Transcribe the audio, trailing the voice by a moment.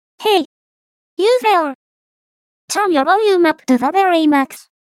User, turn your volume up to the very max,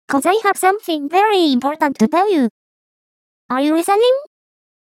 cause I have something very important to tell you. Are you listening?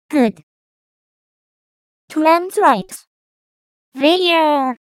 Good. Trans rights. They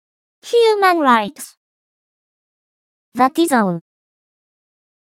are human rights. That is all.